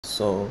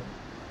So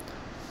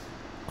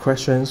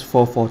questions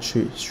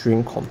 443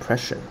 string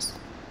compressions.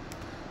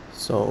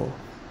 So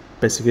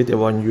basically they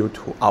want you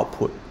to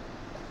output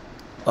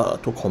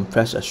to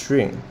compress a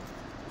string.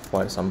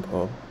 For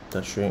example,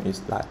 the string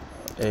is like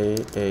A,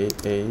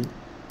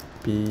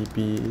 B,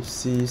 B,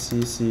 C,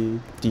 C, C,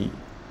 D.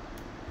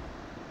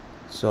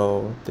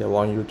 So they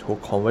want you to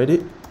convert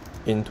it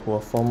into a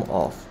form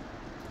of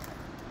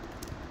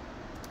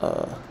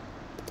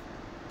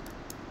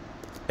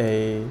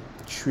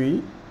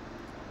A3,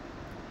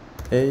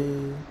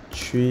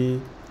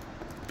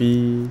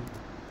 B,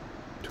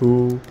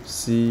 2,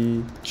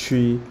 C,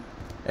 3,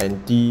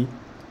 and D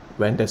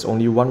when there's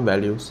only one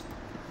values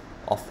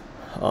of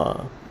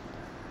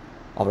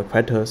the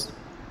characters.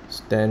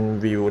 Then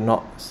we will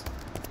not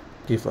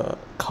give a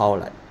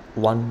count like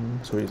 1,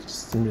 so we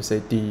simply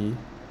say D.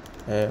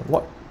 And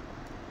what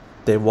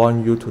they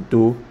want you to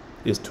do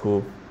is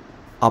to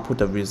output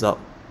the result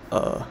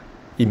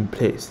in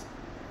place.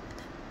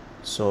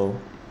 So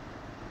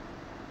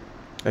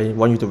I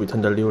want you to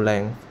return the new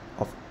length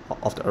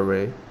of the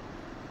array.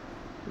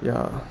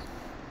 Yeah,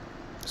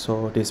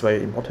 so this is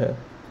very important.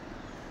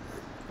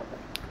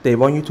 They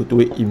want you to do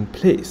it in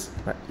place,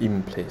 right?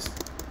 In place,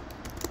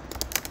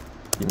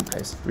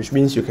 which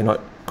means you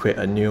cannot create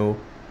a new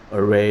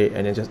array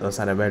and then just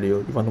assign a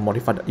value. You want to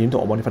modify you need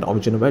to modify the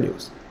original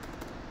values.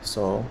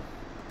 So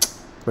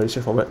very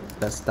straightforward.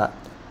 Let's start.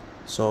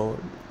 So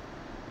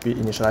we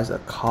initialize a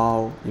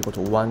count equal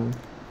to 1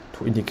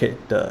 to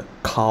indicate the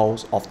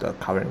counts of the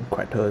current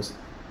characters,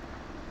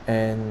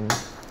 and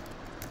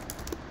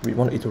we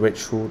want to iterate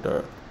through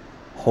the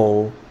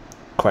whole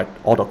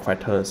all the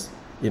characters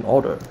in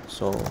order.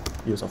 So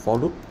use a for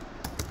loop.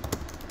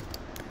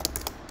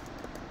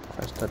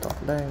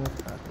 Character.length.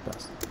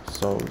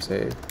 So we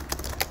say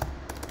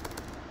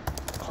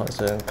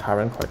constant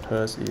current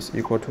characters is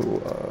equal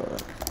to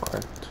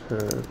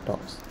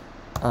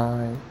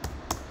character.I.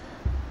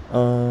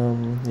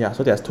 Yeah,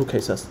 so there's two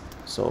cases.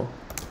 So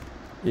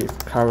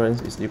if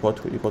current is equal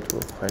to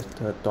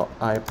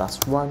character.I plus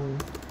 1,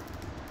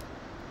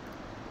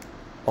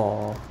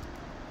 or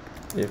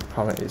if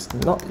current is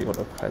not equal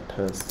to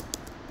characters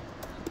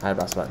I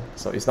plus 1,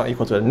 so it's not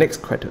equal to the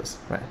next characters,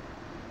 right?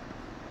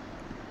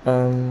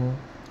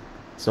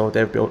 So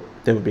there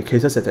will be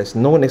cases that there's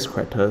no next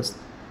characters,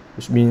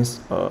 which means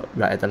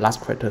we are at the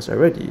last characters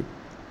already.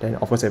 Then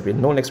of course if there will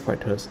be no next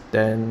characters,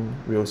 then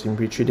we will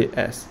simply treat it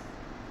as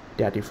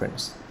their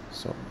difference.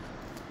 So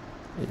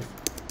if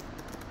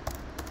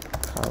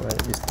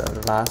current is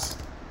the last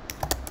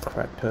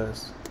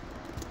characters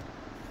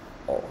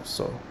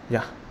also,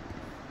 yeah.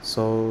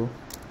 So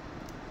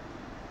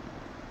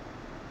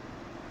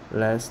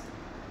let's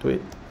do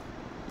it.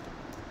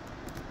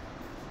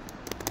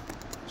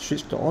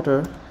 Switch the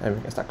order and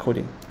we can start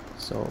coding.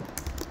 So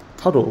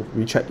how do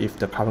we check if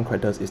the current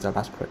characters is the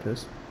last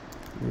characters?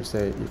 You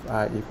say if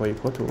I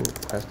equal to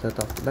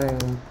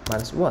character.length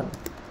minus 1,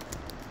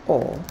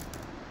 or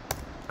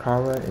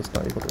current is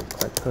not equal to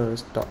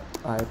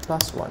characters.I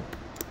plus 1.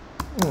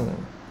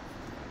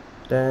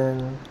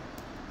 Then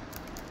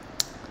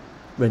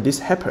when this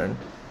happens,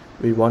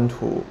 we want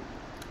to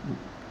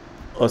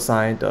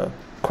assign the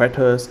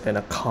characters and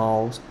the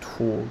counts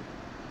to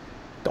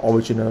the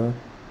original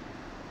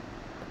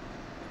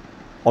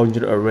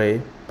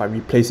array by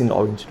replacing the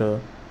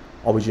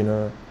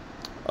original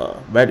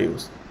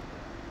values.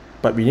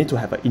 But we need to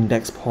have an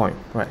index point,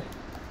 right?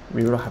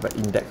 We will have an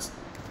index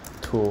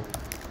to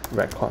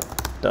record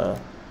the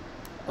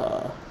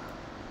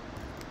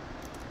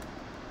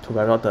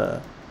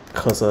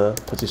cursor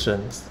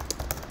positions.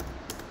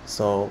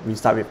 So we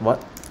start with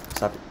what?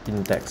 Start with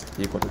index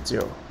equal to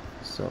 0.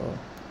 So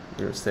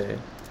we'll say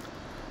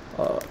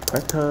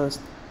characters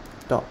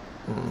dot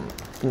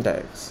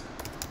index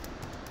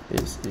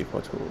is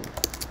equal to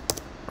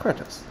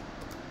characters,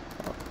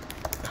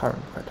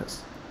 current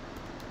characters.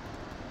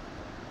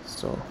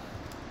 So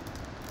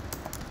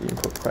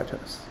input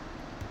characters.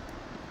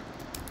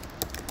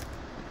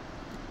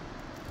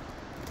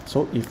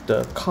 So if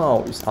the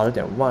count is other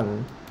than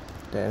 1,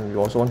 then we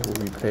also want to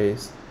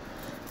replace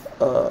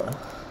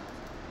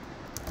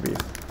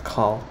with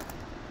count,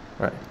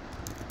 right?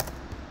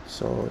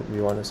 So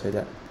we want to say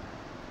that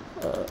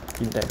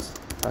index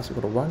is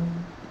equal to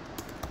 1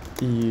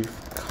 if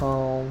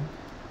count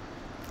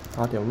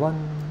other than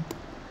 1,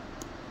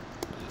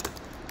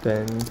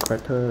 then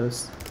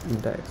characters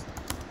index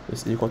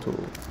is equal to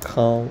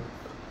count.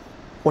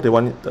 What they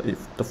want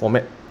the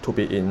format to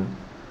be in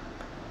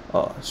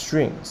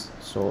strings,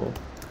 so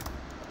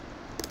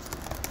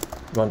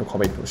we want to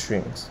convert it to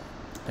strings,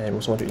 and we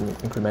also want to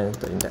increment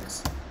the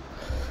index.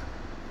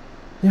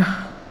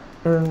 Yeah.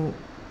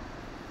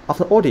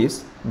 After all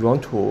this, we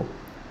want to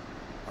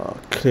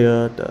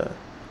clear the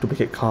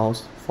duplicate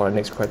counts for the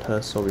next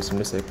character, so we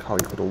simply say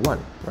count equal to 1,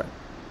 right?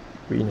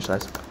 We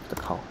initialize the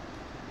count.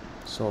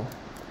 So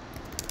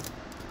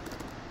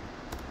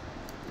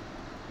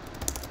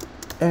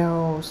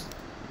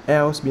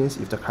else means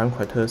if the current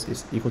characters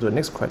is equal to the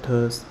next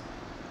characters,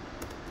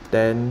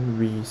 then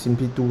we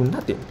simply do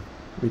nothing.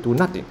 We do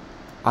nothing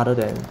other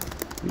than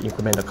we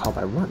increment the count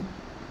by 1.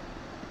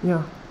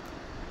 Yeah,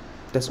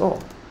 that's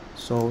all.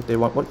 So they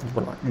want what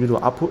you to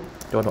output.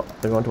 They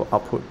want to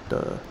output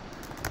the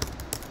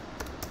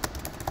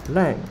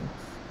length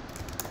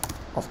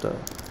of the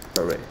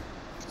array.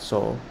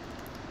 So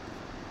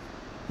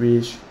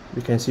which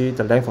we can see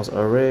the length of the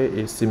array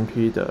is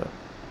simply the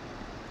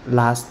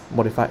last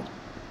modified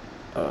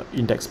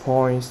index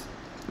points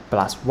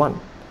plus 1.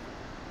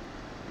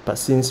 But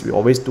since we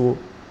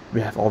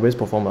have always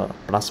performed a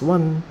plus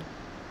 1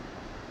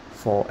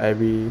 for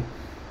every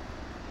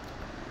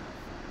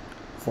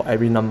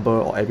number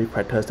or every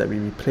characters that we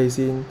replace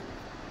in,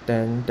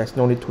 then there's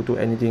no need to do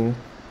anything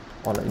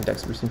on the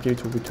index. We simply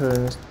to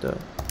return the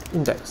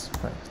index.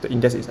 Right? The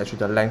index is actually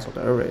the length of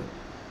the array.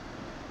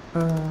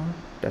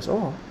 That's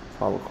all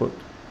for our code.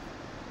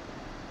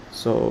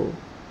 So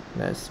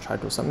let's try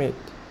to submit.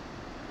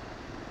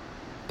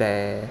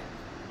 There,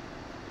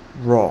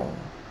 wrong.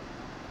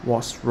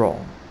 What's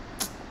wrong?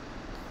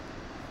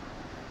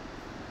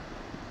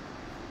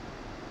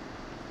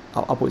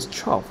 Our output is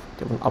 12.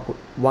 They will output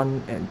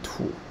 1 and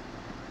 2.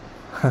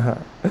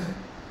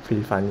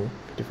 Pretty funny.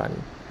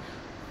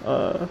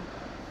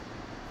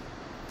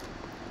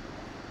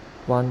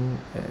 1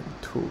 and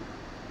 2.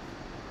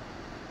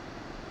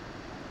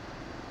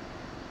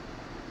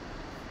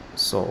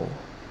 So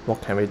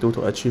what can we do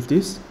to achieve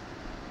this?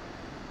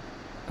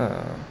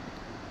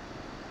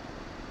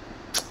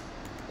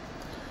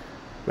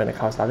 When the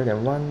count is larger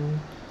than 1,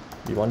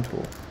 we want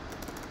to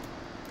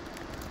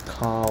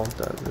count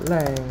the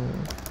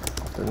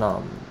length of the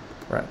num,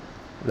 right?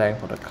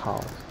 Length of the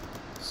count.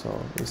 So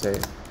we say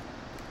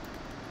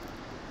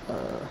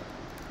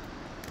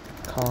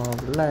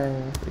count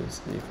length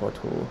is equal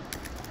to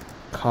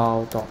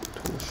count dot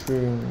to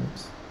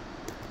strings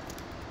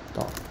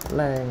dot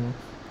length,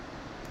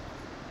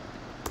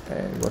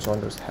 and we also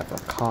want to have a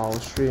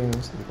count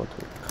strings equal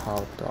to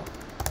count dot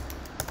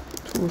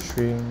to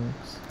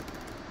strings.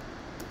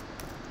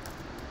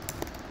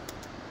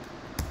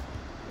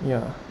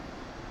 Yeah,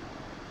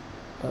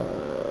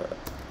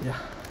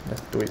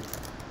 let's do it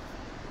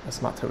a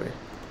smarter way.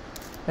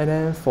 And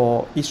then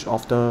for each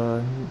of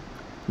the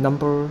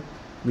number,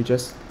 we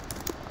just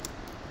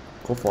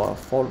go for a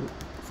for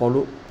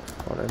loop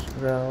for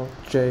the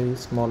j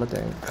smaller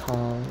than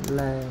count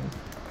length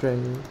j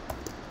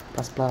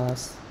plus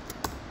plus,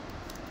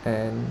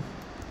 and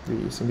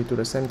we simply do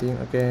the same thing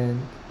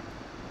again,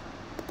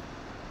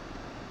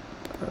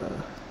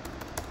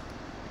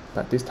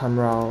 but this time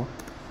around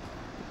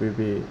we'll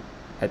be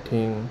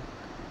adding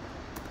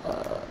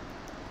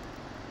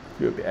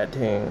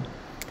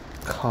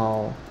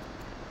count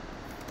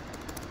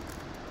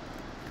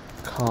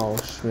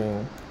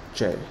string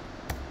j.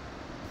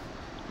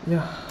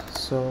 Yeah,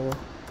 so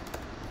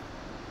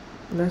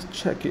let's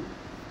check it.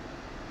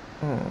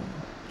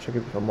 Check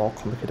it with a more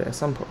complicated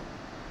example.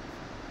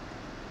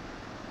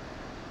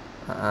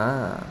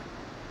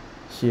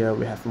 Here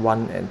we have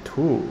 1 and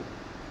 2.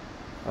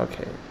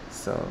 Okay,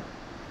 so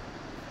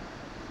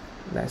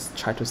let's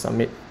try to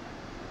submit.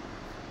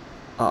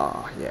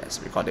 Yes,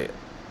 we got it.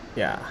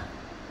 Yeah.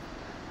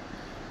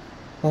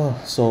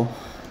 So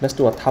let's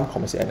do a time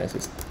complexity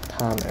analysis.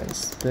 Time and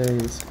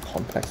space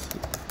complexity.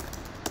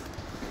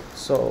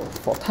 So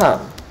for time,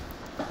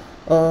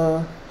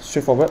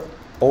 straightforward,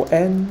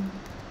 on,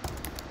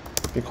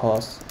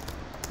 because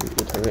we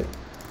iterate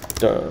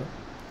the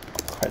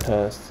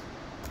characters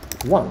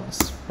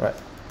once, right?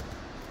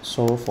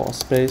 So for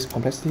space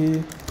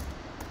complexity,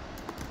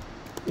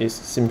 is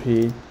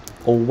simply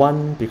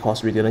O1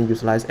 because we didn't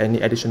utilize any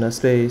additional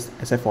space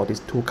except for these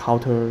 2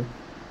 counter.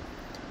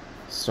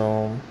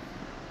 So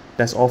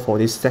that's all for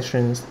these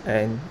sections,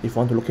 and if you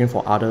want to looking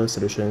for other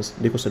solutions,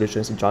 LeetCode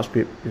solutions in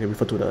JavaScript, you can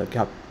refer to the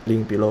GitHub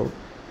link below,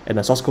 and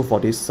the source code for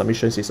these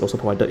submissions is also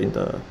provided in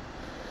the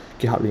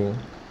GitHub link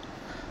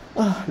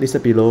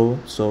listed below.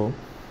 So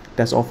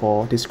that's all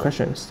for these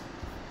questions.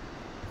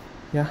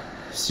 Yeah,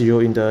 see you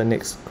in the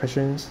next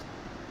questions.